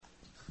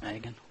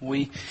Megan.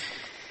 We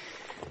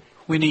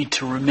need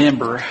to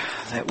remember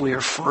that we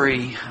are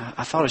free.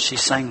 I thought as she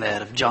sang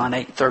that of John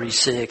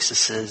 8:36, it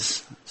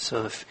says,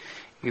 "So if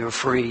you are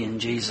free in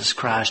Jesus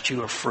Christ,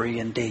 you are free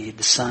indeed.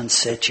 The Son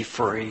set you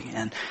free."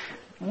 And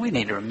we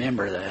need to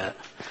remember that.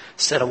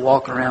 Instead of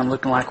walking around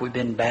looking like we've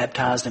been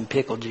baptized in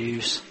pickle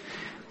juice,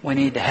 we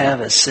need to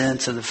have a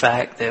sense of the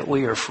fact that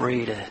we are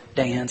free to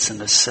dance and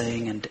to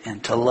sing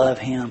and to love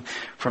Him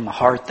from a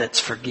heart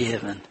that's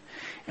forgiven.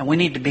 And we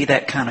need to be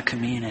that kind of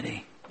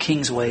community.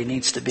 Kingsway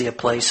needs to be a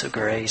place of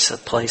grace, a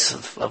place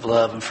of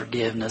love and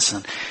forgiveness.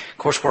 And of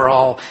course we're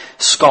all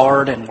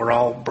scarred and we're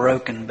all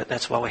broken, but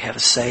that's why we have a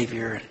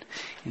Savior,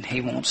 and He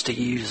wants to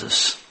use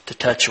us to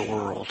touch a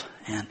world.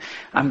 And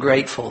I'm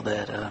grateful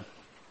that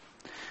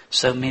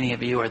so many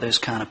of you are those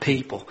kind of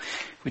people.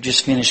 We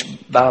just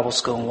finished Bible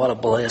school, and what a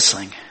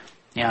blessing.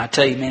 You know, I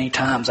tell you many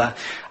times, I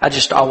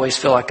just always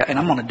feel like, and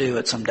I'm going to do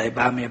it someday,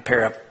 buy me a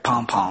pair of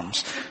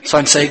pom-poms. So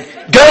I can say,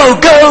 go,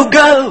 go,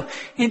 go!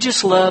 And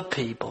just love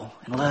people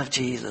and love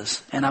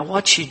Jesus. And I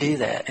watch you do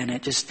that, and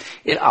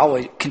it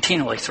always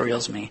continually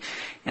thrills me.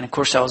 And of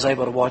course I was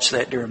able to watch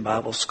that during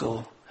Bible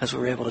school, as we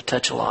were able to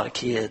touch a lot of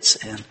kids,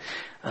 and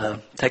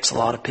it takes a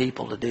lot of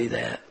people to do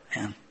that.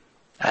 And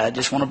I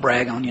just want to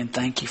brag on you and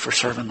thank you for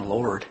serving the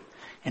Lord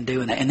and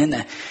doing that. And then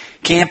the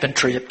camping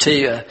trip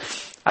too,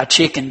 I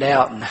chickened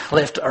out and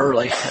left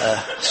early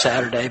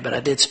Saturday, but I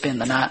did spend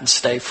the night and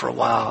stay for a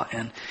while.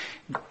 And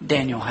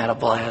Daniel had a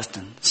blast,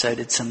 and so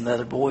did some of the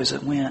other boys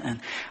that went. And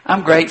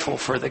I'm grateful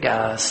for the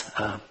guys.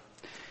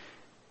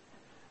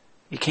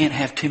 You can't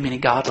have too many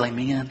godly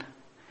men,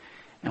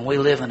 and we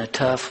live in a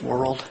tough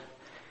world,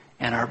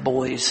 and our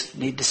boys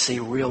need to see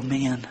real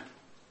men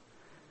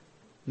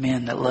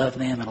that love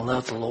them and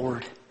love the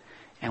Lord.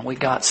 And we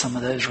got some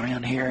of those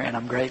around here, and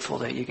I'm grateful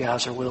that you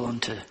guys are willing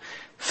to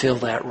fill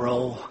that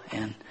role.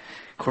 And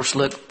of course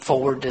look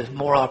forward to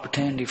more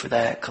opportunity for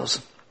that,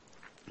 because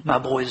my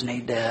boys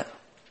need that,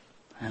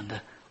 and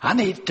I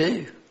need it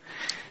too.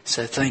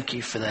 So thank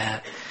you for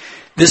that.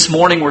 This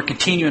morning we're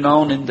continuing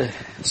on in the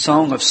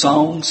Song of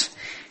Songs,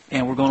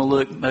 and we're going to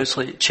look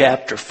mostly at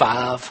chapter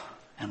 5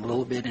 and a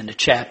little bit into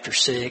chapter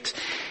 6.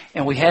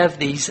 And we have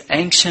these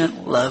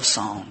ancient love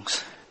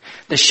songs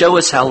that show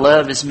us how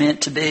love is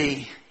meant to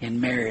be in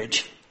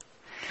marriage.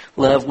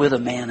 Love with a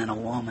man and a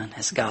woman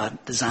as God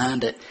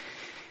designed it.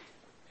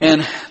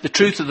 And the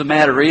truth of the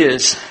matter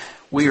is,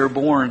 we are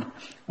born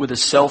with a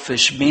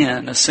selfish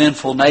man, a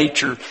sinful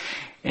nature,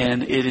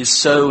 and it is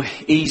so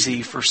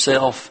easy for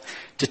self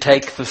to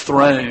take the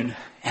throne.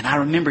 And I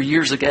remember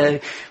years ago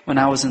when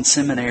I was in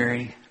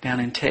seminary down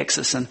in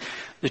Texas, and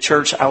the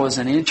church I was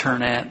an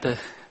intern at, the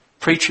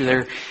preacher there,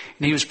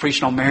 and he was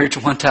preaching on marriage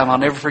one time. I'll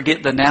never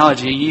forget the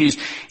analogy he used.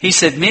 He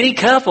said, many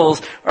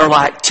couples are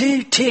like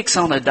two ticks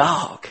on a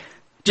dog,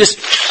 just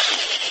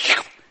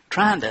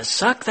trying to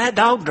suck that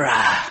dog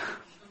dry.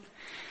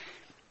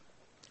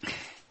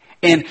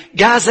 And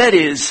guys, that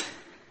is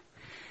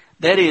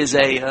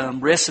a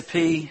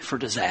recipe for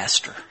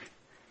disaster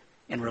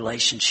in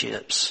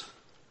relationships.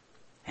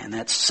 And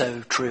that's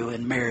so true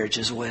in marriage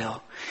as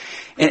well.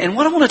 And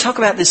what I want to talk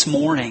about this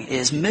morning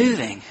is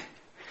moving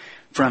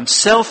from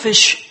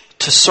selfish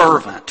to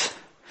servant.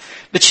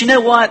 But you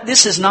know what?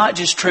 This is not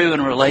just true in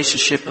a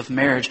relationship of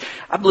marriage.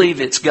 I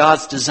believe it's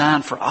God's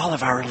design for all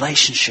of our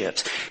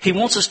relationships. He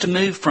wants us to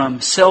move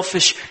from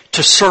selfish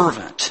to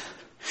servant.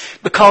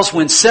 Because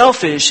when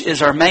selfish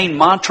is our main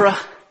mantra,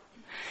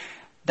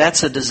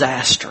 that's a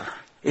disaster.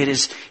 It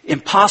is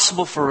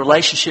impossible for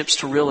relationships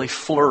to really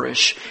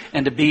flourish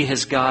and to be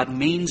as God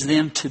means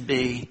them to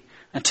be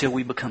until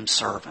we become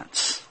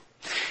servants.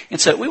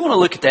 And so we want to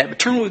look at that. But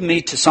turn with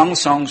me to Song of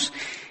Songs,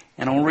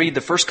 and I'll read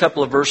the first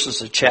couple of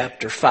verses of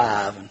chapter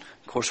 5. And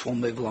of course we'll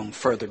move along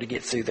further to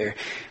get through there.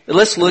 But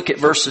let's look at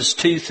verses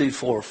 2 through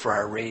 4 for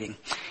our reading.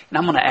 And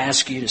I'm going to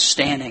ask you to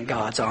stand in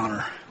God's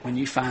honor when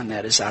you find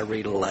that as I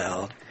read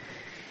aloud.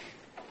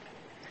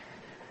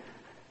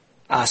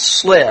 I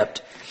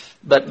slept,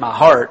 but my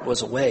heart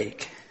was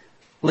awake.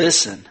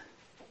 Listen,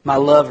 my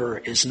lover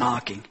is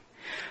knocking.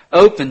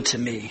 Open to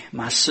me,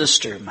 my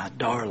sister, my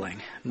darling,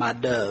 my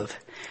dove,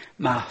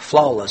 my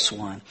flawless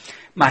one.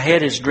 My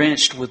head is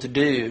drenched with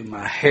dew,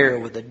 my hair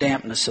with the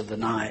dampness of the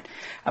night.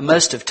 I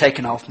must have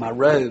taken off my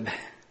robe.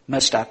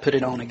 Must I put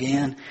it on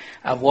again?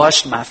 I've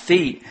washed my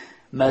feet.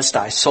 Must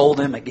I sole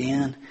them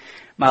again?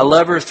 My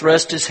lover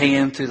thrust his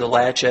hand through the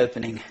latch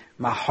opening.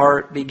 My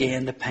heart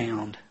began to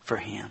pound for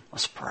him.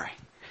 Let's pray.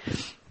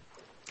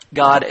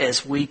 God,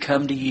 as we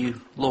come to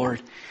you,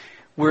 Lord,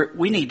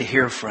 we need to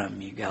hear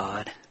from you,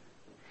 God.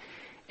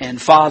 And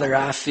Father,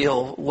 I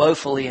feel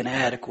woefully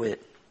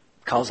inadequate,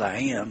 because I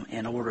am,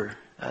 in order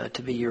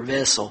to be your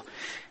vessel.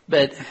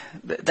 But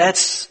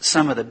that's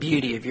some of the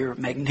beauty of your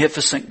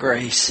magnificent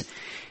grace,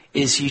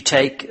 is you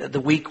take the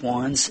weak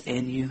ones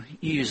and you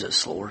use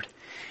us, Lord.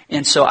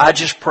 And so I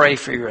just pray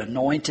for your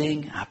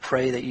anointing. I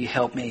pray that you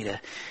help me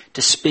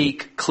to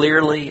speak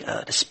clearly,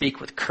 to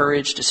speak with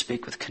courage, to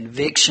speak with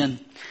conviction.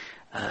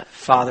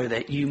 Father,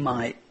 that you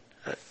might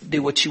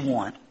do what you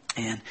want.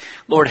 And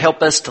Lord,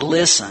 help us to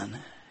listen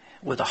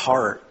with a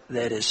heart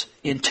that is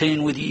in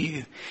tune with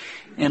you.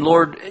 And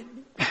Lord,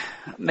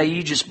 may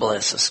you just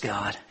bless us,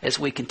 God, as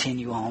we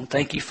continue on.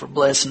 Thank you for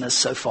blessing us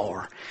so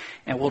far.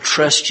 And we'll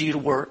trust you to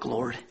work,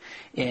 Lord.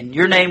 In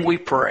your name we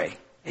pray.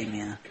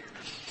 Amen.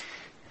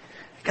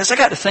 Guys, I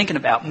got to thinking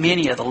about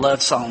many of the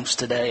love songs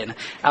today, and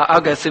I'll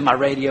go through my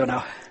radio and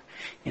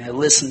I'll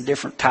listen to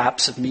different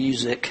types of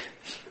music,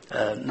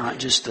 not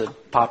just the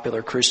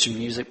popular Christian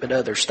music, but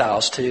other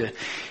styles too.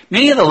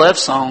 Many of the love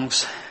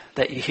songs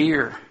that you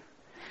hear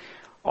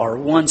are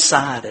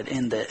one-sided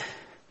in that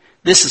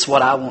this is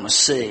what I want to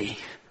see.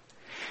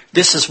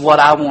 This is what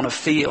I want to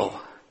feel.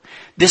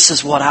 This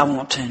is what I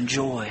want to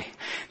enjoy.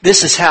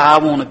 This is how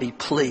I want to be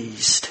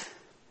pleased.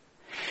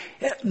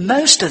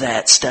 Most of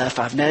that stuff,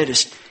 I've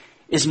noticed,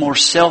 is more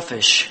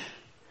selfish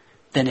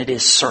than it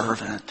is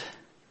servant.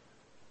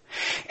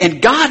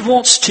 And God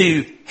wants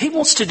to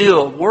do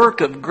a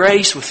work of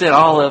grace within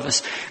all of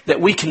us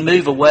that we can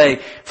move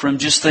away from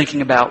just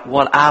thinking about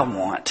what I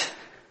want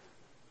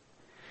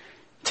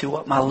to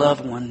what my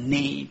loved one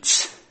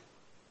needs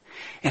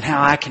and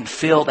how I can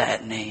fill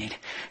that need.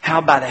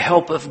 How by the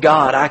help of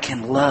God I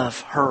can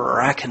love her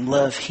or I can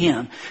love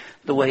him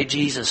the way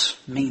Jesus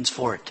means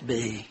for it to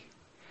be.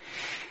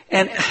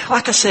 And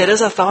like I said,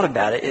 as I thought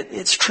about it,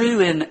 it's true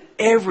in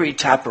every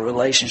type of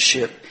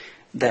relationship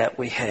that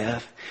we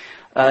have.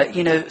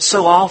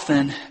 So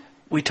often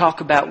we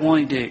talk about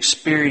wanting to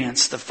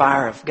experience the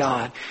fire of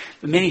God,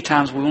 but many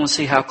times we want to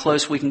see how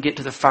close we can get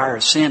to the fire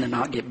of sin and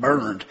not get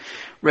burned,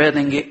 rather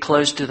than get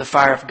close to the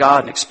fire of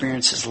God and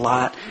experience His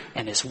light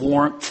and His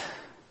warmth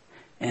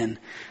and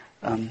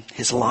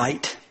His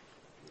light.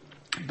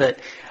 But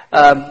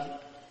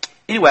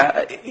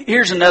anyway,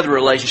 here's another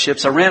relationship.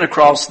 So I ran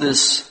across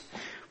this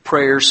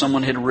prayer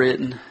someone had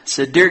written. It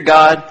said, "Dear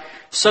God,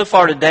 so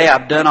far today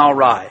I've done all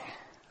right.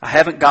 I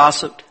haven't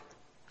gossiped.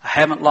 I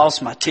haven't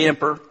lost my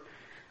temper.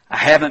 I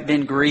haven't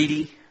been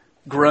greedy,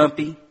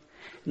 grumpy,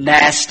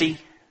 nasty,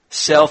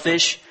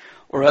 selfish,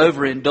 or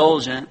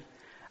overindulgent.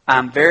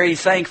 I'm very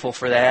thankful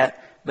for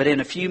that. But in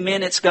a few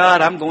minutes,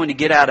 God, I'm going to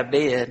get out of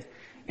bed.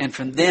 And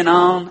from then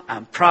on,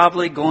 I'm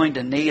probably going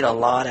to need a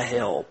lot of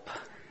help."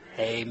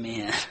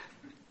 Amen.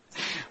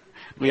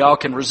 We all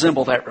can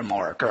resemble that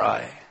remark,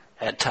 right?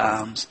 At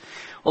times.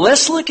 Well,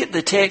 let's look at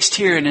the text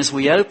here, and as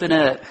we open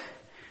up,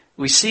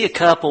 we see a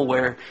couple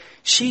where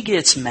she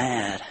gets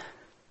mad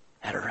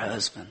at her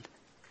husband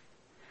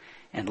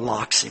and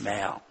locks him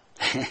out.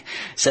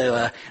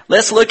 So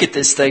let's look at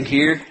this thing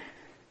here.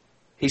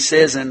 He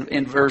says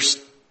in verse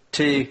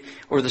 2,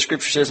 or the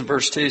scripture says in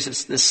verse 2,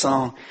 this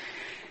song,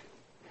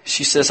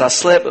 she says, "I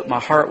slept but my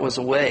heart was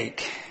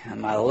awake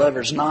and my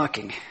lover's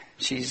knocking."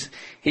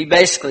 He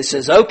basically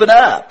says, "Open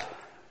up."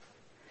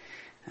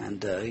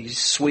 And he's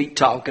sweet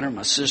talking her,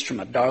 "My sister,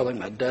 my darling,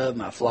 my dove,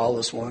 my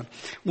flawless one."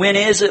 When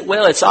is it?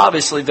 Well, it's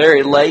obviously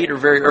very late or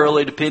very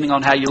early, depending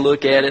on how you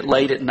look at it.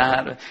 Late at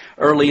night,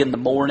 early in the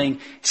morning.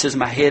 He says,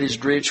 "My head is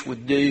drenched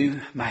with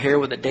dew, my hair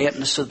with the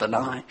dampness of the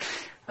night."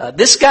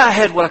 This guy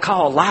had what I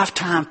call a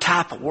lifetime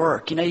type of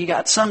work. You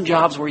got some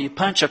jobs where you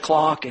punch a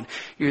clock and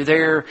you're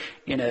there,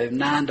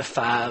 9 to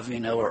 5,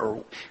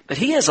 but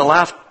he has a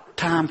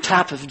lifetime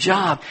type of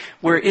job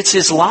where it's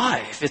his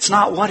life. It's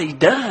not what he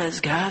does,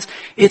 guys.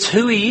 It's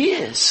who he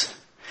is.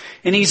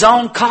 And he's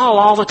on call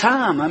all the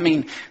time. I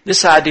mean,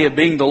 this idea of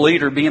being the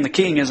leader, being the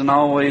king isn't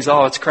always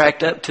all it's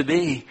cracked up to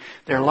be.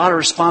 There are a lot of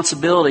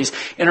responsibilities.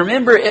 And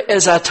remember,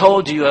 as I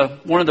told you,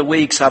 one of the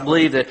weeks, I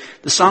believe that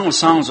the Song of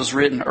Songs was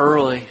written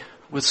early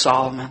with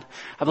Solomon.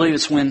 I believe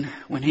it's when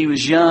he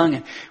was young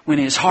and when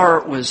his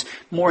heart was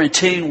more in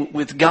tune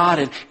with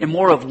God and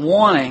more of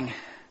wanting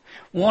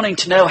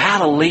to know how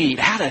to lead,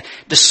 how to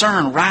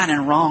discern right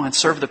and wrong and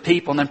serve the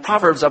people. And then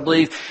Proverbs, I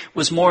believe,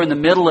 was more in the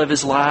middle of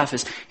his life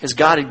as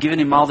God had given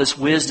him all this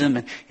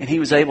wisdom and he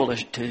was able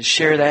to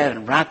share that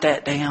and write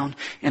that down.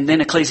 And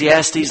then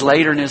Ecclesiastes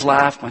later in his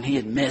life when he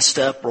had messed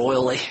up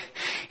royally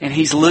and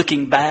he's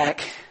looking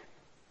back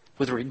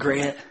with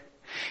regret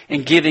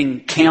and giving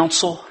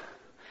counsel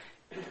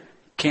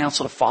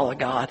to follow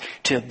God,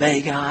 to obey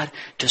God,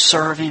 to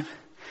serve Him.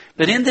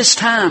 But in this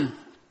time,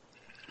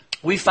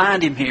 we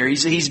find him here.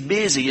 He's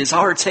busy. His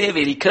heart's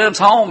heavy. And he comes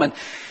home and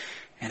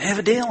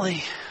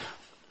evidently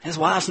his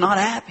wife's not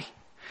happy.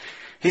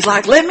 He's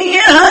like, "Let me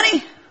in,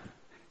 honey."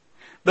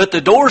 But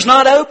the door's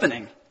not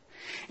opening.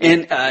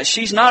 And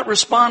she's not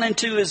responding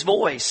to his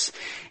voice.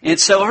 And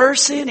so her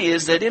sin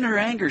is that in her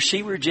anger,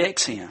 she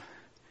rejects him.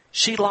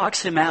 She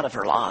locks him out of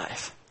her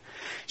life.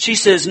 She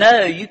says,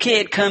 "No, you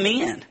can't come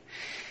in."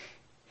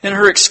 And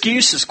her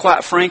excuses,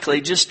 quite frankly,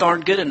 just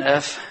aren't good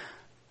enough.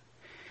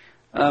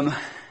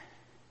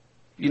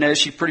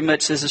 She pretty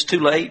much says it's too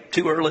late,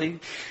 too early.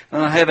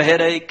 I have a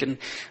headache. And,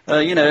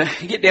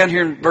 you get down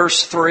here in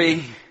verse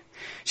 3.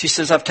 She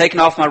says, "I've taken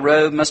off my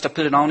robe. Must I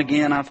put it on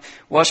again? I've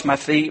washed my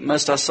feet.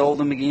 Must I soil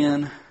them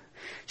again?"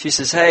 She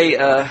says, "Hey,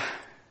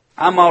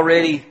 I'm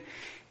already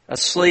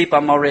asleep.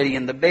 I'm already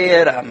in the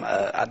bed.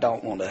 I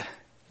don't want to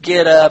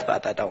get up.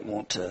 I don't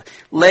want to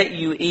let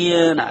you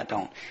in.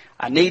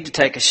 I need to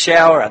take a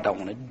shower. I don't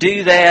want to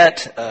do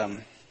that.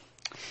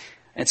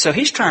 And so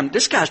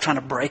this guy's trying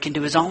to break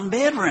into his own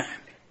bedroom.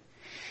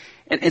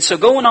 And so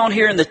going on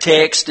here in the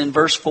text, in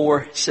verse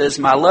 4, it says,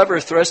 my lover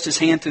thrust his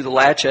hand through the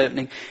latch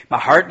opening. My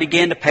heart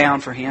began to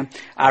pound for him.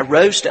 I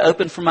rose to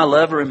open for my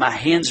lover, and my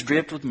hands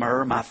dripped with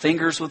myrrh, my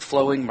fingers with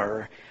flowing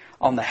myrrh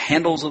on the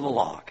handles of the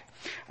lock.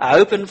 I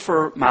opened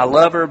for my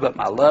lover, but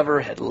my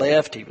lover had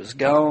left. He was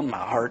gone.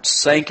 My heart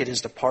sank at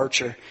his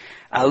departure.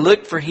 I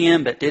looked for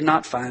him, but did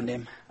not find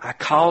him. I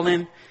called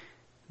him,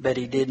 but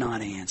he did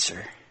not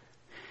answer.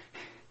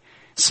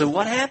 So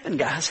what happened,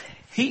 guys?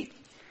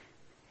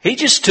 He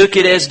just took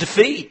it as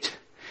defeat.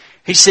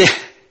 He said,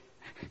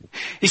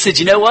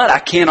 you know what? I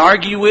can't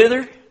argue with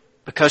her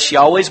because she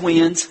always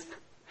wins.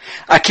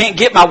 I can't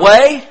get my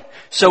way,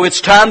 so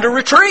it's time to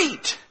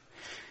retreat.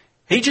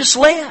 He just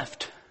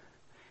left.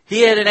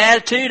 He had an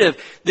attitude of,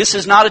 this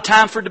is not a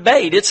time for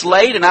debate. It's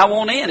late and I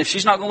won't in. If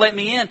she's not going to let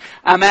me in,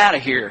 I'm out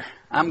of here.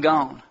 I'm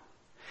gone.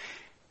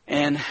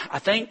 And I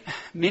think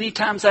many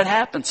times that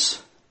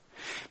happens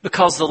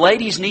because the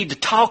ladies need to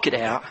talk it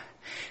out.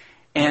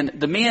 And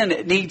the men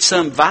need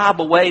some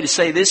viable way to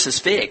say this is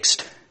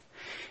fixed.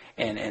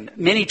 And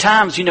many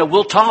times,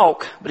 we'll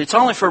talk, but it's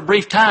only for a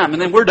brief time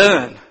and then we're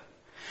done.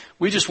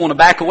 We just want to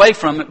back away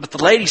from it, but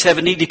the ladies have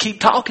a need to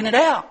keep talking it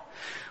out.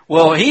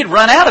 Well, he had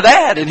run out of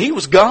that and he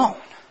was gone.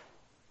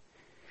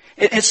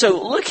 And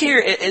so look here,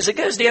 as it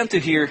goes down through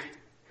here,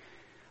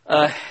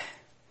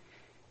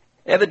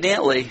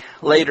 evidently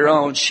later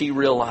on she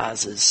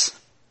realizes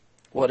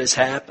what has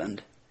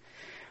happened.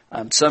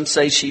 Some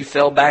say she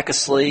fell back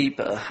asleep.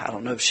 I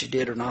don't know if she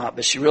did or not,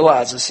 but she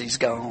realizes he's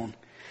gone.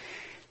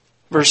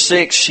 Verse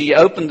 6, she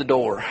opened the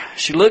door.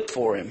 She looked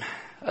for him,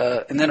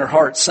 and then her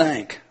heart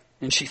sank.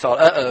 And she thought,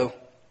 uh-oh,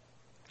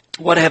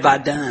 what have I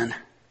done?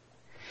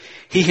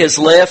 He has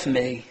left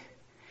me.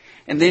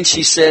 And then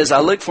she says, I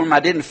looked for him, I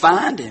didn't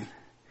find him.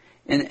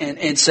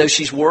 And so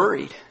she's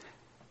worried.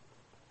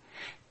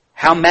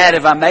 How mad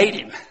have I made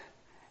him?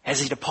 Has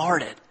he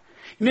departed?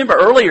 Remember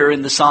earlier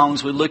in the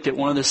songs, we looked at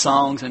one of the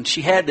songs, and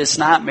she had this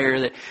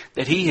nightmare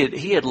that he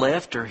had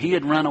left her, he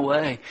had run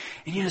away.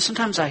 And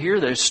sometimes I hear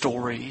those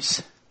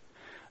stories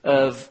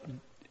of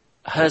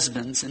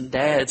husbands and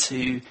dads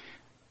who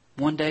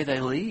one day they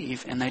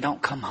leave and they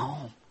don't come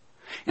home,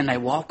 and they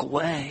walk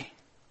away,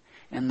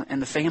 and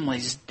the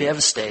family's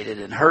devastated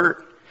and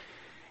hurt.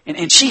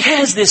 And she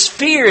has this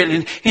fear,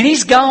 and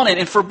he's gone,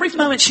 and for a brief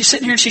moment she's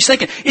sitting here and she's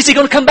thinking, is he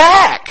going to come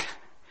back?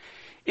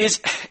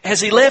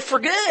 Has he left for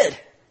good?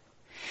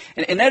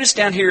 And notice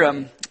down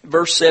here,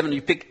 verse 7,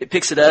 it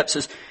picks it up,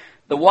 says,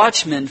 the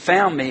watchmen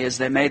found me as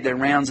they made their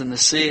rounds in the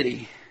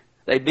city.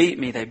 They beat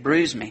me, they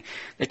bruised me.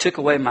 They took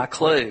away my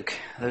cloak,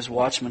 those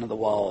watchmen of the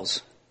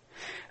walls.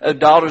 O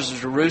daughters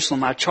of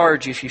Jerusalem, I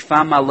charge you, if you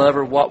find my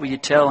lover, what will you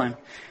tell him?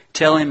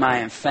 Tell him I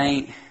am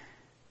faint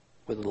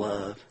with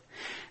love.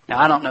 Now,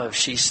 I don't know if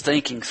she's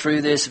thinking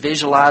through this,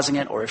 visualizing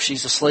it, or if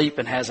she's asleep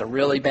and has a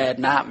really bad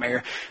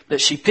nightmare,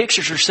 but she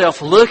pictures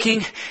herself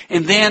looking,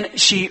 and then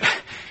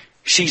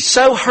she's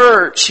so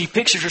hurt, she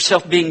pictures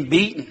herself being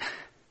beaten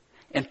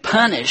and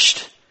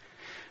punished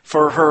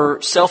for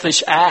her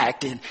selfish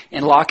act in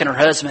locking her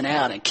husband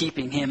out and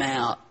keeping him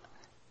out.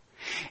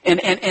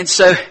 And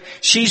so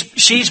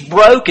she's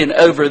broken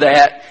over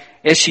that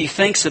as she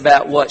thinks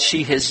about what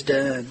she has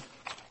done.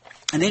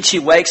 And then she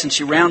wakes and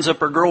she rounds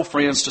up her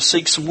girlfriends to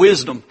seek some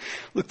wisdom.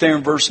 Look there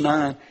in verse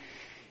 9.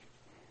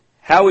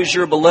 How is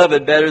your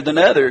beloved better than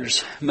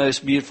others,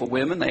 most beautiful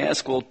women? They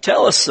ask, well,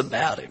 tell us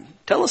about him.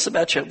 Tell us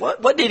about you.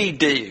 What did he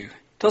do?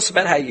 Tell us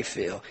about how you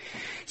feel.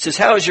 He says,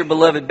 how is your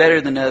beloved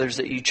better than others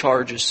that you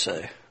charge us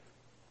so?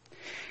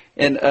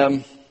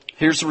 And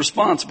here's the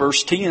response,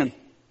 verse 10.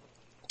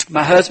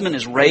 My husband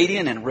is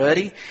radiant and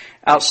ruddy,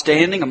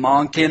 outstanding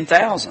among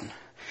 10,000.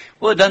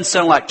 Well, it doesn't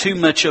sound like too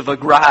much of a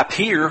gripe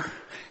here.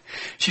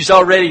 She's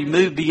already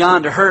moved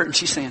beyond to hurt, and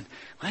she's saying,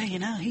 well,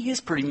 he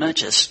is pretty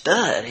much a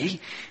stud. He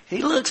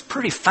looks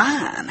pretty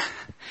fine.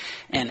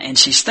 And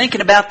she's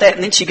thinking about that,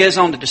 and then she goes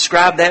on to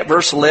describe that,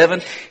 verse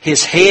 11.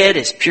 His head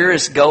is pure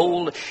as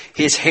gold.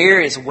 His hair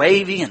is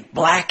wavy and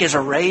black as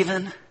a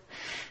raven.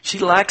 She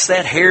likes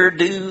that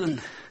hairdo,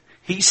 and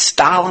he's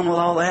styling with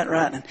all that,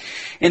 right?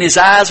 And his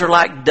eyes are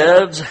like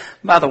doves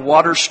by the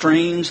water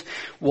streams,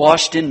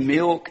 washed in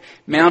milk,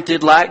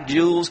 mounted like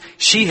jewels.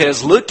 She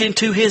has looked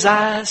into his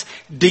eyes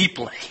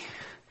deeply.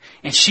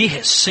 And she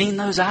has seen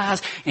those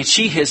eyes, and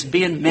she has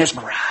been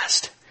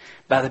mesmerized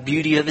by the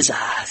beauty of his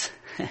eyes.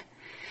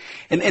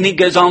 And he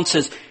goes on and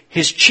says,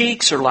 his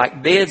cheeks are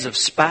like beds of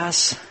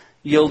spice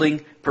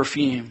yielding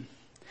perfume.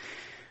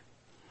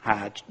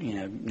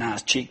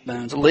 Nice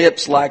cheekbones.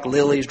 Lips like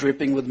lilies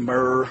dripping with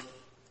myrrh.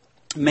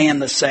 Man,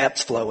 the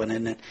sap's flowing,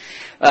 isn't it?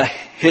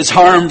 His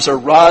arms are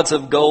rods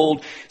of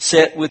gold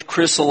set with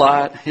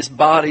chrysolite. His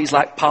body's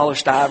like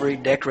polished ivory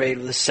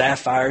decorated with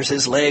sapphires.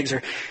 His legs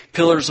are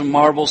pillars of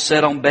marble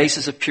set on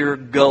bases of pure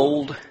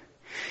gold.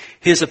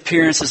 His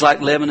appearance is like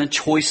Lebanon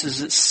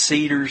choices its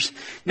cedars.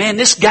 Man,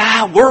 this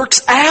guy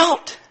works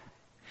out.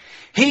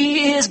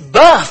 He is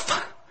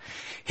buff.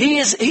 He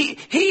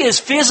is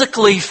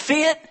physically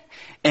fit,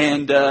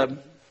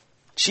 and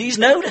she's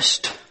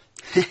noticed.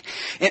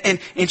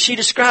 and she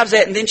describes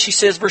that, and then she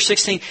says, verse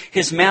 16,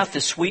 his mouth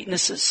is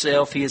sweetness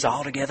itself. He is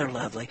altogether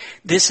lovely.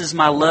 This is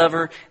my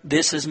lover.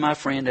 This is my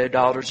friend, O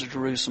daughters of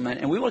Jerusalem.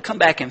 And we will come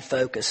back and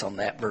focus on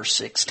that, verse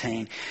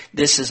 16.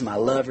 This is my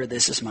lover.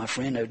 This is my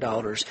friend, O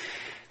daughters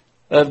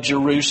of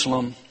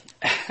Jerusalem.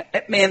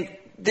 Man,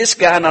 this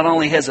guy not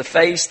only has a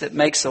face that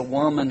makes a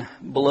woman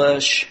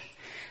blush,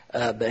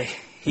 but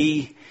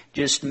he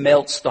just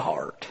melts the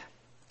heart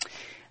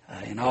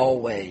in all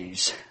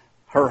ways,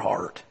 her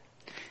heart.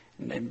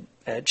 And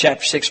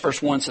chapter 6,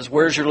 verse 1 says,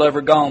 where's your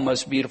lover gone,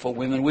 most beautiful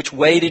women? Which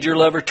way did your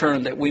lover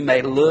turn, that we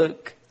may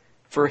look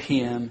for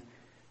him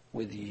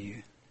with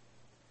you?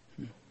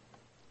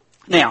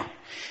 Now,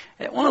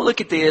 I want to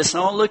look at this,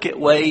 and I want to look at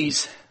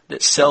ways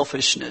that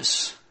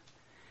selfishness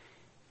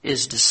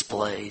is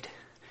displayed.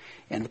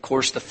 And of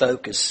course, the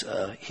focus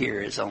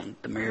here is on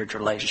the marriage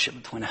relationship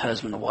between a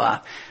husband and a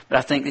wife. But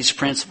I think these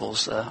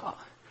principles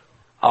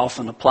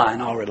often apply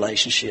in all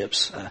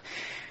relationships.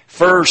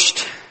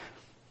 First,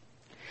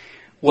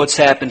 what's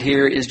happened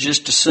here is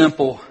just a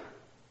simple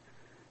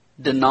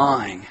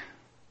denying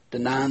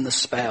the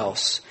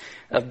spouse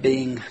of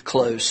being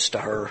close to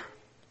her.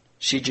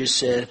 She just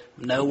said,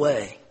 no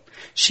way.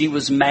 She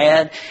was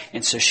mad,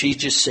 and so she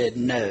just said,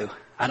 no,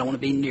 I don't want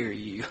to be near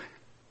you.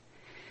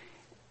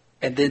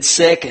 And then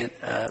second,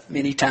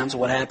 many times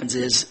what happens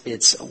is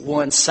it's a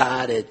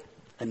one-sided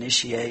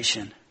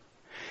initiation.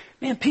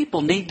 Man,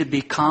 people need to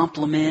be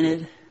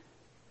complimented.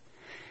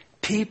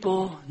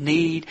 People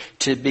need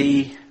to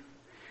be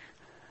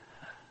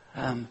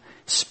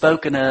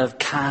spoken of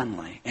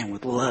kindly and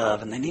with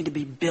love, and they need to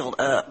be built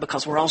up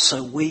because we're all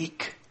so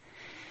weak.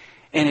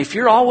 And if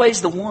you're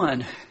always the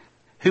one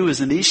who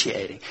is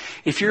initiating,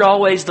 if you're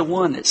always the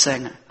one that's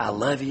saying, I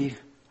love you,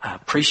 I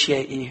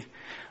appreciate you,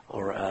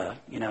 or,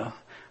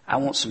 I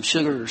want some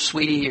sugar or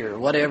sweetie or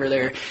whatever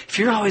there, if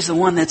you're always the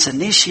one that's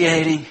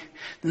initiating,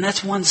 then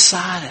that's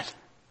one-sided.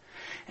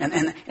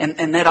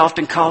 And that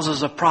often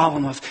causes a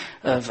problem of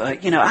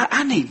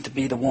I need to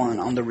be the one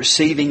on the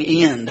receiving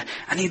end.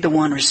 I need the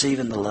one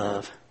receiving the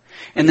love.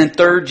 And then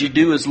third, you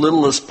do as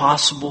little as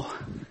possible.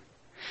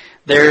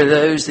 There are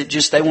those that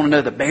they want to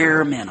know the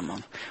bare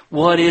minimum.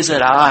 What is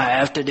it I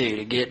have to do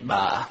to get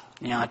by?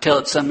 I tell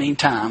it so many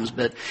times,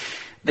 but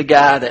the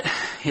guy that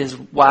his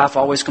wife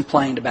always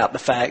complained about the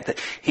fact that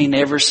he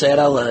never said,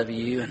 I love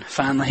you. And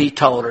finally he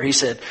told her, he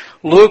said,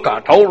 look, I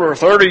told her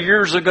 30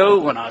 years ago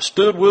when I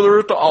stood with her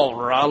at the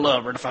altar, I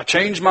love her. And if I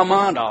change my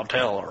mind, I'll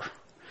tell her.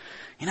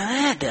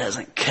 That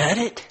doesn't cut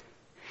it.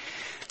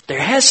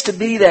 There has to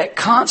be that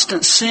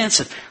constant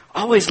sense of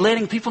always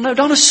letting people know.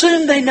 Don't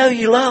assume they know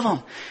you love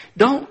them.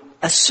 Don't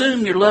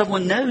assume your loved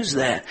one knows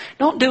that.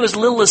 Don't do as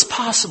little as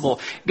possible.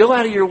 Go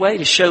out of your way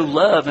to show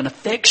love and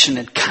affection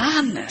and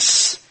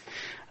kindness.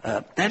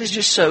 That is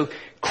just so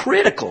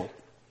critical.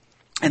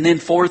 And then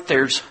fourth,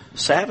 there's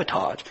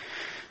sabotage.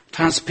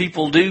 Sometimes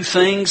people do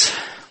things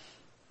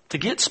to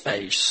get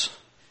space.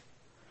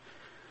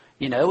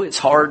 It's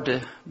hard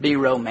to be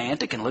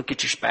romantic and look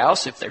at your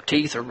spouse if their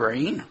teeth are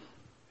green,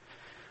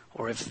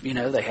 or if,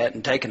 they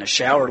hadn't taken a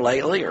shower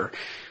lately, or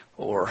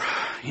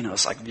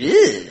it's like,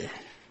 ugh.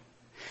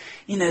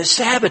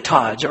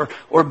 Sabotage,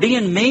 or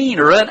being mean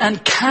or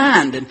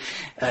unkind, and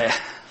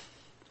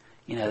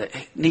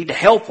they need to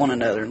help one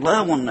another and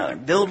love one another,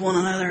 build one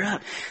another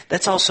up.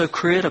 That's also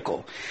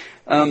critical.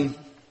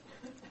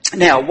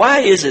 Now,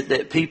 why is it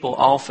that people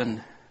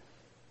often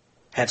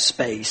have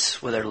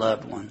space with their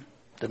loved one,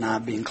 deny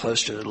being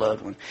close to their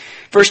loved one?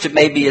 First, it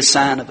may be a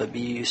sign of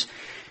abuse.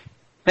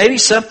 Maybe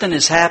something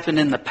has happened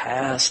in the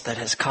past that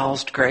has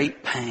caused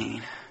great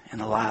pain in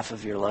the life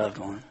of your loved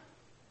one.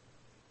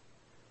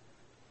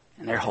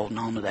 And they're holding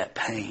on to that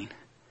pain.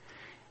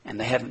 And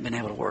they haven't been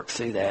able to work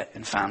through that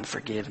and find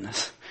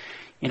forgiveness.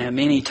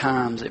 Many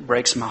times it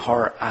breaks my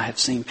heart. I have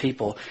seen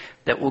people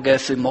that will go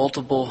through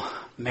multiple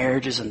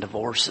marriages and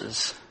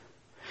divorces.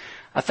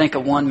 I think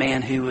of one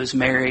man who was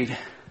married,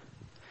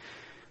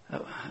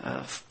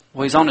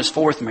 he's on his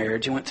fourth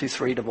marriage. He went through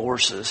 3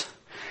 divorces.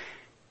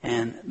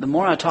 And the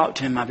more I talked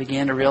to him, I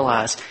began to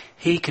realize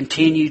he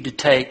continued to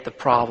take the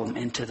problem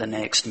into the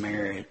next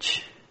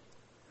marriage.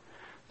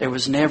 There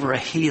was never a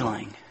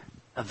healing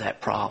of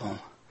that problem.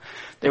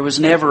 There was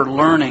never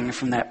learning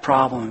from that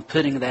problem and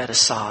putting that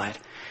aside.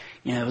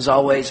 It was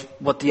always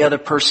what the other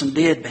person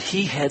did, but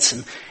he had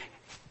some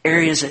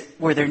areas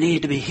where there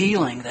needed to be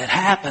healing that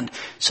happened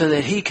so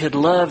that he could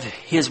love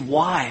his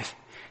wife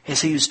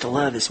as he used to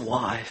love his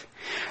wife.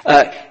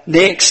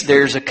 Next,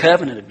 there's a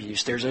covenant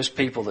abuse. There's those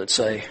people that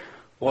say,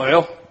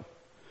 well,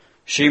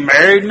 she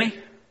married me,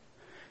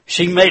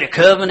 she made a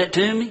covenant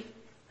to me,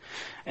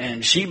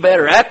 and she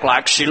better act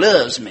like she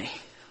loves me.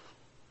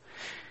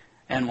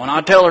 And when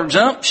I tell her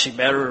jump, she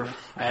better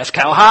ask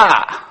how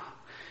high.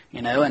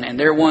 And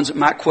there are ones that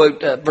might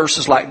quote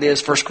verses like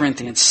this, 1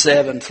 Corinthians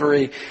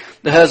 7:3.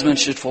 The husband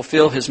should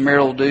fulfill his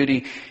marital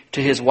duty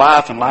to his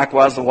wife, and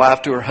likewise the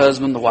wife to her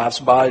husband. The wife's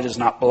body does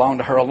not belong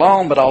to her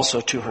alone, but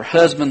also to her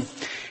husband.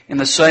 In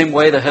the same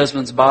way, the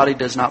husband's body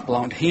does not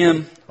belong to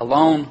him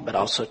alone, but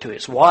also to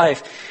his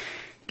wife.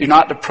 Do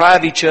not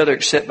deprive each other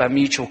except by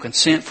mutual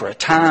consent for a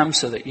time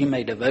so that you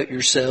may devote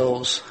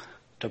yourselves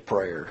to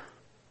prayer.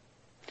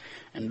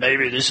 And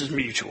maybe this is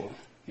mutual,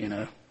 you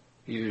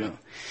know.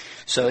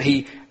 So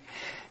he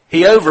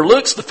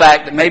overlooks the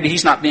fact that maybe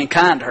he's not being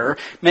kind to her.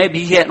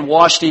 Maybe he hadn't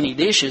washed any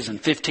dishes in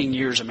 15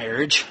 years of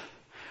marriage,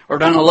 or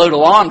done a load of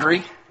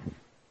laundry,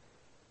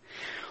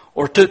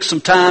 or took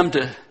some time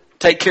to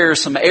take care of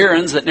some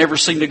errands that never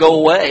seem to go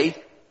away.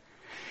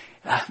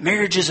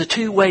 Marriage is a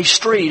two-way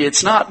street.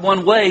 It's not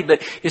one way,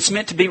 but it's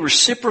meant to be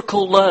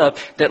reciprocal love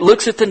that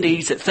looks at the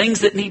needs, at things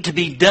that need to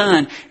be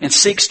done, and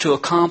seeks to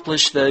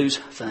accomplish those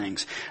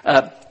things.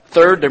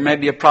 Third, there may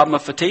be a problem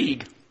of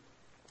fatigue.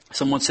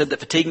 Someone said that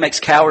fatigue makes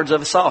cowards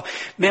of us all.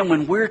 Man,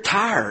 when we're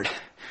tired,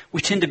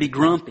 we tend to be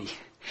grumpy,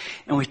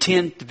 and we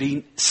tend to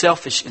be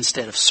selfish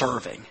instead of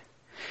serving.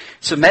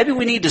 So maybe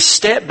we need to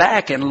step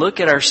back and look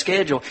at our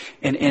schedule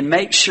and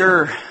make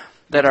sure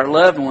that our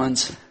loved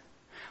ones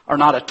are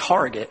not a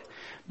target,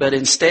 but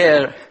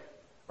instead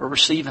are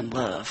receiving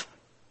love.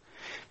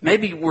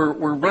 Maybe we're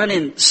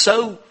running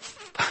so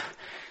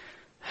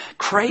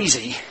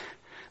crazy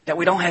that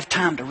we don't have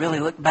time to really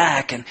look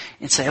back and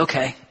say,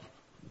 okay,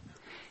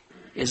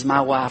 is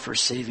my wife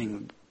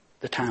receiving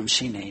the time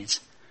she needs,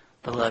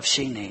 the love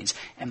she needs?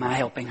 Am I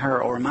helping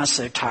her, or am I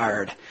so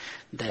tired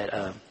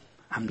that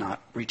I'm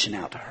not reaching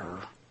out to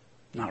her,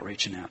 not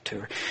reaching out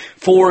to her?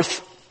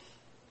 Fourth,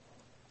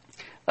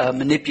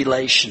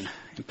 manipulation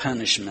and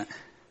punishment.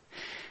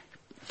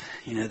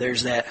 You know,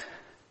 there's that,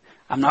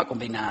 I'm not going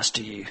to be nice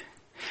to you,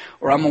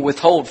 or I'm going to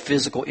withhold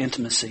physical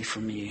intimacy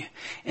from you.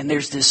 And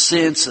there's this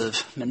sense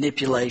of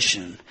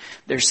manipulation.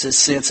 There's this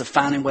sense of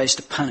finding ways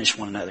to punish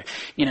one another.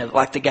 You know,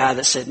 like the guy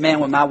that said, man,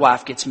 when my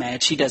wife gets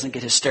mad, she doesn't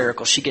get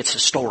hysterical, she gets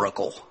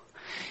historical.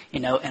 You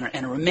know,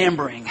 and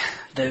remembering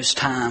those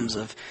times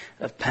of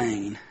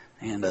pain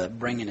and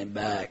bringing it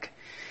back.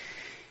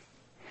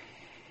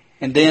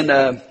 And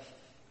then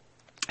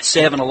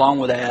 7, along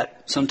with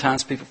that,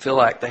 sometimes people feel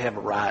like they have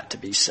a right to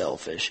be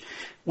selfish.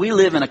 We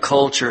live in a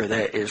culture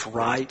that is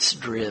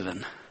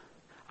rights-driven.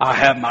 I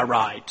have my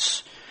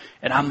rights,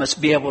 and I must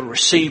be able to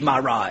receive my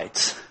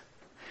rights.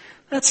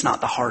 That's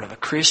not the heart of a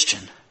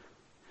Christian. You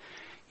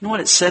know what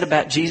it said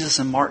about Jesus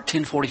in Mark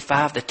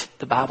 10:45? That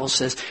the Bible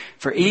says,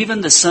 "For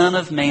even the Son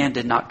of Man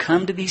did not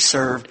come to be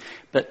served,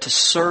 but to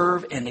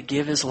serve and to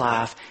give His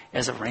life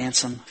as a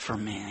ransom for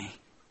many."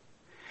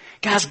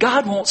 Guys,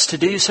 God wants to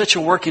do such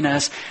a work in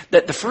us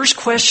that the first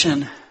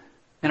question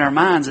in our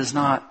minds is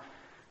not,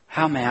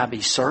 how may I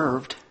be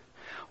served?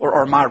 Or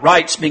are my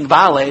rights being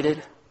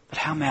violated? But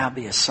how may I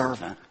be a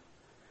servant?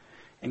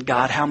 And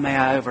God, how may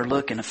I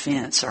overlook an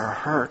offense or a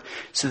hurt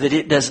so that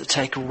it doesn't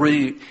take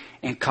root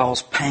and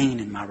cause pain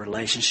in my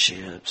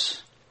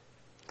relationships?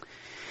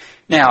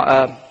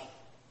 Now,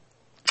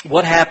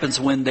 what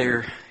happens when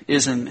there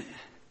is a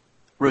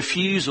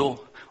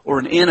refusal or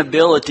an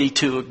inability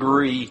to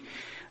agree?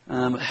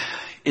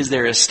 Is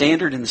there a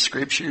standard in the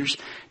Scriptures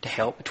to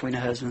help between a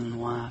husband and a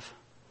wife?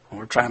 When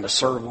we're trying to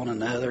serve one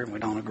another and we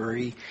don't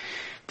agree.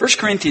 1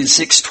 Corinthians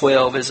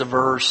 6:12 is a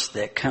verse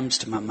that comes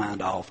to my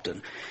mind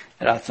often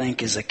that I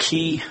think is a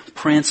key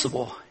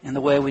principle in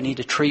the way we need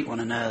to treat one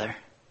another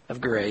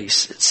of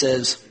grace. It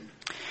says,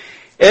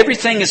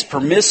 "Everything is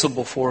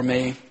permissible for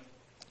me,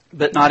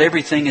 but not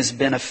everything is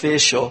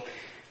beneficial.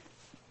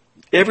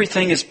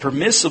 Everything is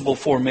permissible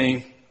for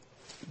me,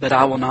 but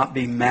I will not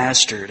be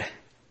mastered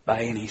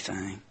by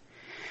anything."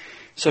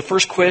 So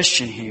first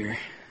question here,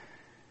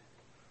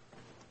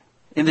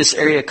 in this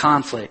area of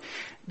conflict,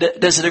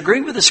 does it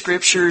agree with the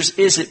Scriptures?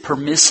 Is it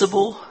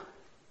permissible?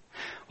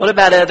 What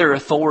about other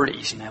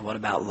authorities? You know, what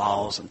about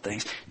laws and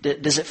things?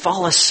 Does it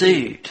follow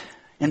suit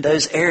in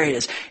those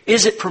areas?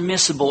 Is it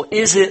permissible?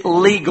 Is it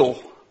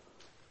legal?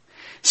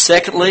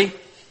 Secondly,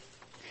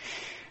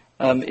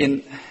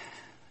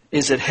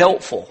 is it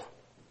helpful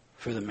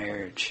for the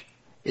marriage?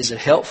 Is it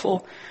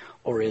helpful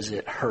or is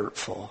it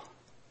hurtful?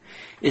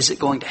 Is it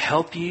going to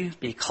help you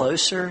be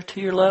closer to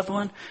your loved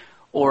one,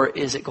 or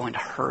is it going to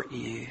hurt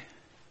you?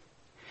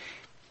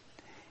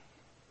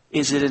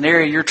 Is it an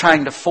area you're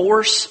trying to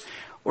force,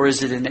 or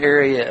is it an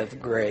area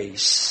of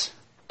grace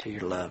to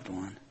your loved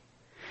one?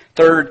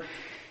 Third,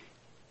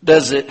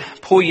 does it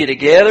pull you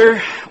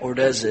together, or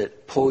does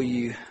it pull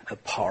you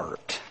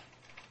apart?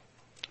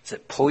 Does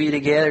it pull you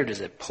together, or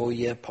does it pull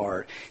you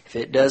apart? If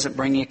it doesn't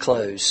bring you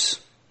close,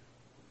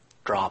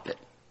 drop it.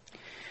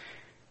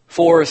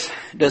 Fourth,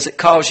 does it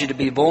cause you to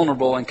be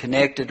vulnerable and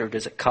connected, or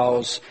does it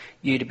cause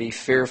you to be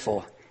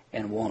fearful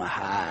and want to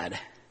hide?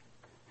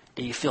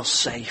 Do you feel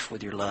safe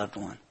with your loved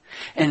one?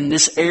 And in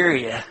this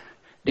area,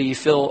 do you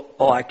feel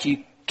like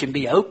you can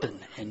be open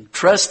and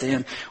trust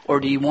them,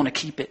 or do you want to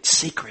keep it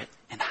secret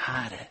and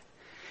hide it?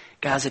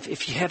 Guys,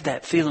 if you have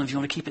that feeling, if you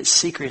want to keep it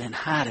secret and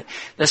hide it,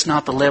 that's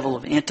not the level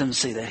of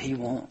intimacy that He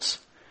wants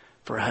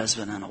for a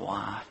husband and a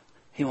wife.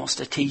 He wants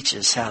to teach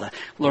us how to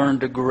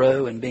learn to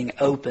grow in being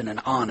open and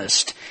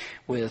honest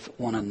with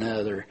one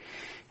another.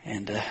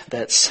 And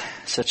that's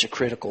such a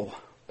critical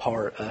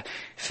part.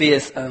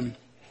 Fifth,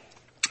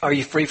 are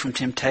you free from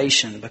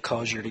temptation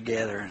because you're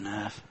together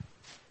enough?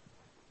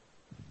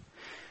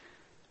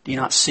 Do you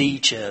not see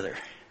each other?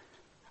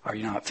 Are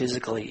you not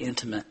physically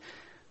intimate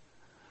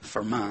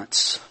for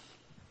months?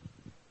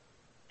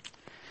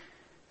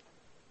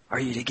 Are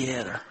you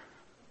together?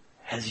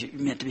 As you're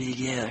meant to be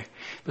together?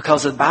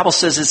 Because the Bible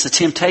says it's a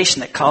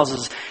temptation that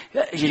causes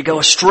you to go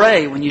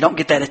astray when you don't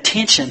get that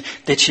attention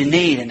that you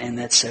need, and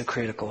that's so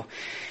critical.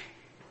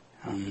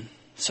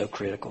 So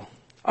critical.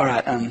 All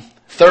right,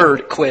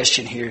 third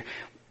question here.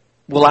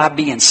 Will I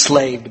be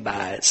enslaved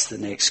by it? It's the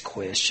next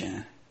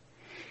question.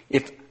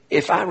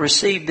 If I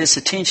receive this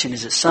attention,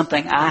 is it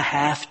something I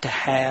have to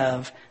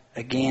have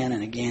again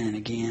and again and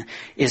again?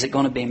 Is it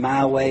going to be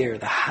my way or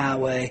the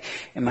highway?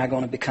 Am I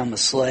going to become a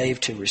slave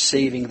to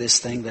receiving this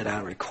thing that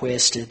I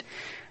requested?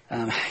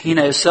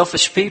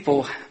 Selfish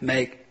people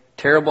make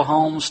terrible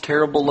homes,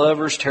 terrible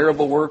lovers,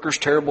 terrible workers,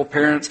 terrible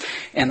parents,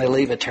 and they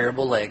leave a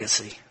terrible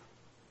legacy.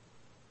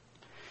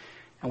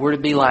 And we're to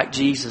be like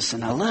Jesus.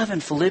 And I love in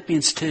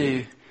Philippians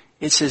 2,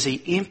 it says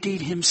He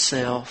emptied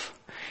Himself.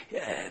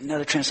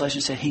 Another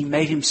translation said He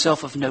made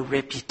Himself of no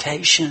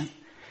reputation.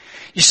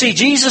 You see,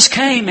 Jesus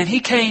came, and He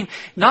came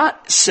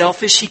not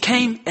selfish. He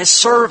came as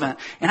servant.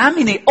 And I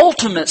mean the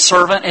ultimate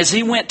servant. As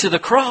He went to the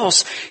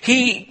cross,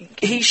 He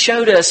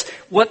showed us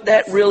what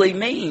that really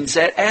means.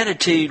 That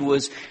attitude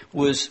was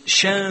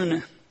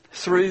shown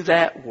through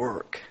that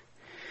work.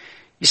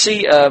 You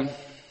see,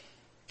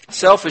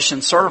 selfish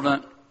and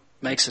servant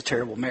makes a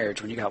terrible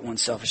marriage. When you got one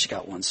selfish, you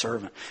got one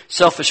servant.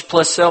 Selfish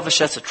plus selfish,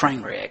 that's a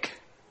train wreck.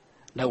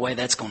 No way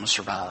that's going to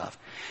survive.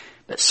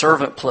 But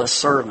servant plus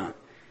servant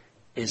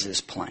is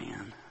His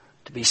plan.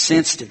 To be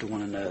sensitive to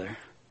one another.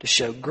 To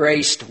show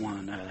grace to one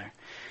another.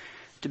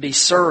 To be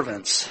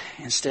servants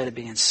instead of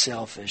being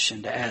selfish.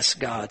 And to ask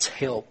God's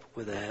help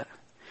with that.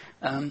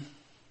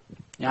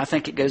 I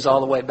think it goes all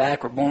the way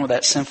back. We're born with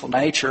that sinful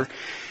nature.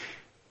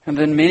 And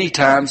then many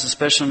times,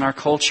 especially in our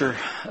culture,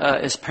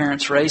 as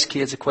parents raise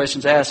kids, the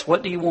question's asked,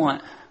 what do you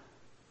want?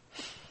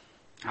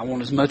 I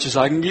want as much as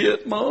I can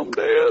get, Mom,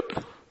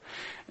 Dad.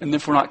 And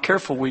if we're not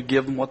careful, we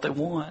give them what they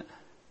want.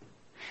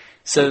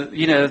 So,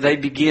 they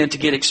begin to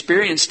get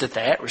experienced at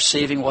that,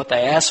 receiving what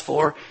they ask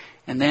for.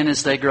 And then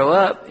as they grow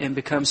up and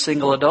become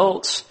single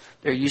adults,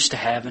 they're used to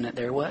having it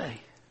their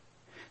way.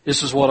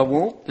 This is what I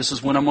want. This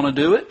is when I'm going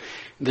to do it.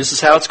 This is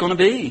how it's going to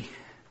be.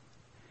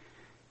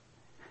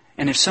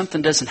 And if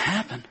something doesn't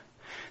happen,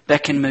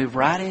 that can move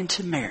right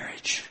into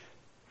marriage.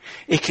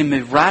 It can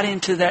move right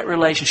into that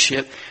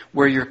relationship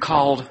where you're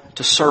called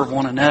to serve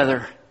one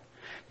another.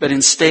 But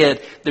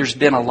instead, there's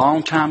been a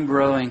long time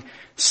growing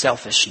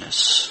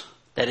selfishness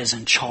that is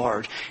in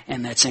charge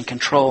and that's in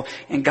control.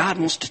 And God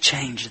wants to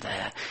change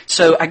that.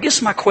 So I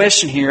guess my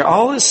question here,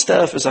 all this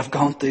stuff as I've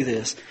gone through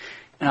this,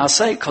 and I'll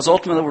say, because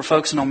ultimately we're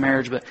focusing on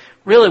marriage, but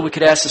really we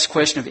could ask this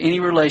question of any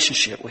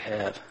relationship we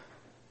have.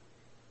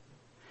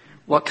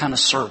 What kind of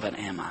servant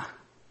am I?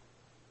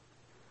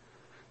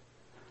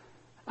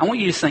 I want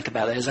you to think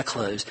about that as I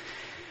close.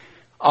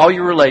 All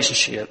your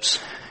relationships,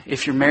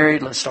 if you're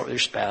married, let's start with your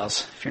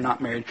spouse. If you're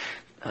not married,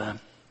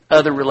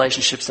 other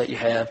relationships that you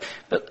have.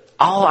 But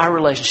all our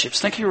relationships,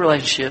 think of your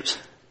relationships.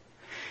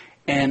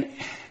 And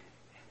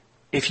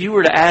if you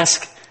were to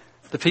ask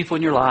the people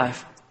in your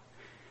life,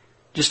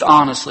 just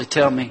honestly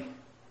tell me,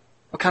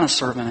 what kind of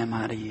servant am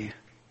I to you?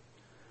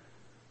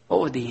 What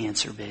would the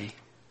answer be?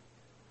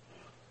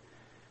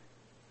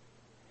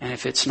 And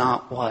if it's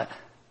not what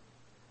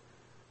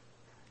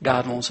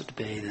God wants it to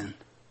be, then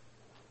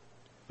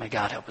may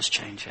God help us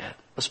change that.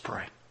 Let's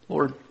pray.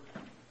 Lord,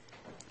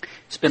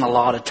 spend a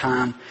lot of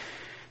time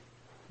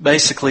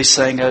basically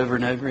saying over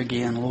and over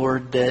again,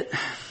 Lord, that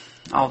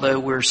although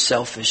we're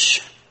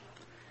selfish,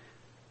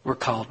 we're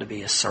called to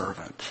be a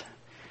servant.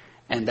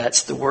 And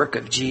that's the work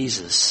of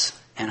Jesus.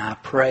 And I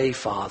pray,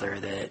 Father,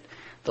 that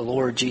the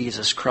Lord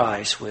Jesus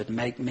Christ would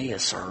make me a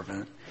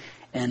servant.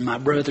 And my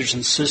brothers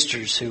and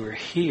sisters who are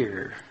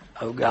here,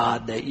 oh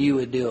God, that you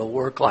would do a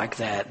work like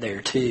that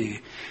there too.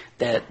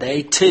 That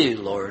they too,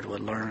 Lord,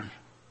 would learn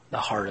the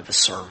heart of a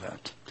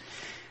servant.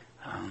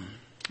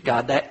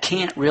 God, that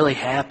can't really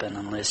happen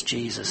unless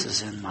Jesus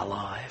is in my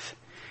life.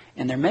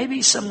 And there may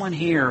be someone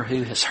here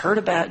who has heard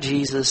about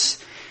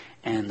Jesus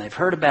and they've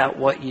heard about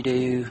what you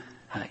do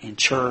in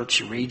church.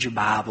 You read your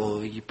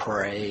Bible, you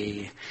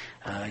pray,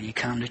 you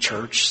come to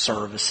church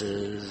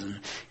services, and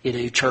you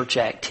do church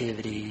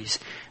activities.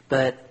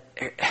 But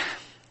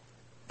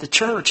the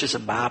church is a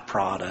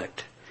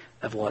byproduct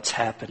of what's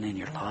happened in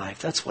your life.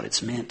 That's what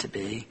it's meant to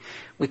be.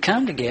 We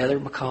come together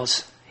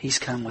because He's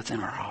come within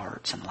our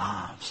hearts and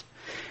lives.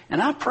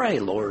 And I pray,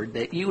 Lord,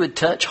 that you would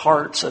touch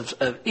hearts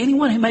of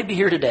anyone who may be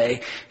here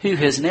today who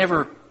has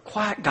never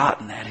quite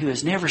gotten that, who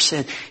has never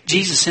said,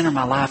 Jesus, enter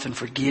my life and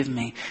forgive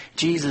me.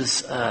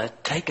 Jesus,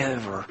 take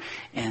over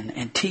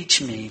and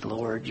teach me,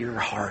 Lord, your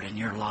heart and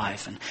your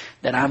life, and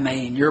that I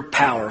may in your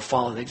power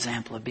follow the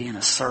example of being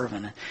a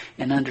servant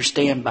and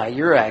understand by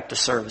your act of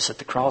service at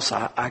the cross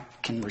I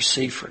can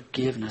receive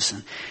forgiveness.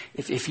 And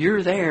if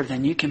you're there,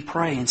 then you can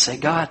pray and say,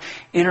 God,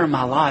 enter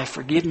my life,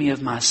 forgive me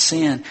of my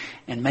sin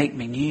and make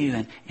me new,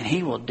 and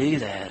He will do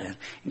that. And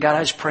God,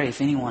 I just pray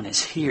if anyone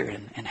is here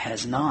and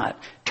has not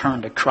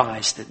turn to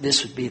Christ, that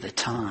this would be the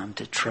time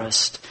to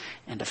trust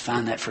and to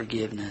find that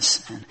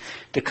forgiveness and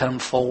to come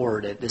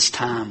forward at this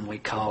time we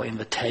call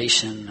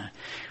invitation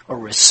or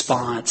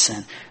response.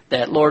 And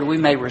that, Lord, we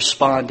may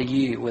respond to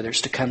you, whether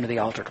it's to come to the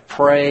altar to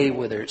pray,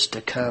 whether it's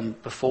to come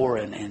before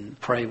and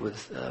pray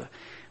with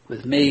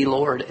me,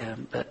 Lord,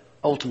 but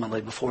ultimately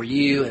before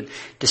you, and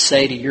to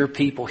say to your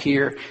people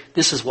here,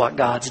 this is what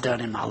God's done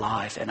in my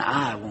life, and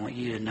I want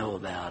you to know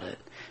about it.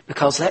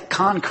 Because that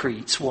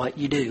concretes what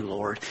you do,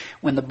 Lord.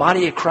 When the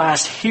body of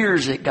Christ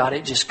hears it, God,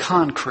 it just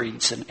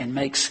concretes and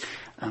makes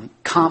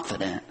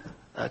confident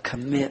a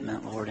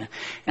commitment, Lord.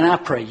 And I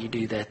pray you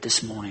do that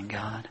this morning,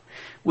 God.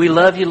 We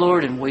love you,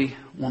 Lord, and we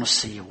want to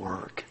see you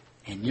work.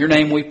 In your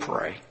name we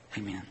pray.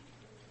 Amen.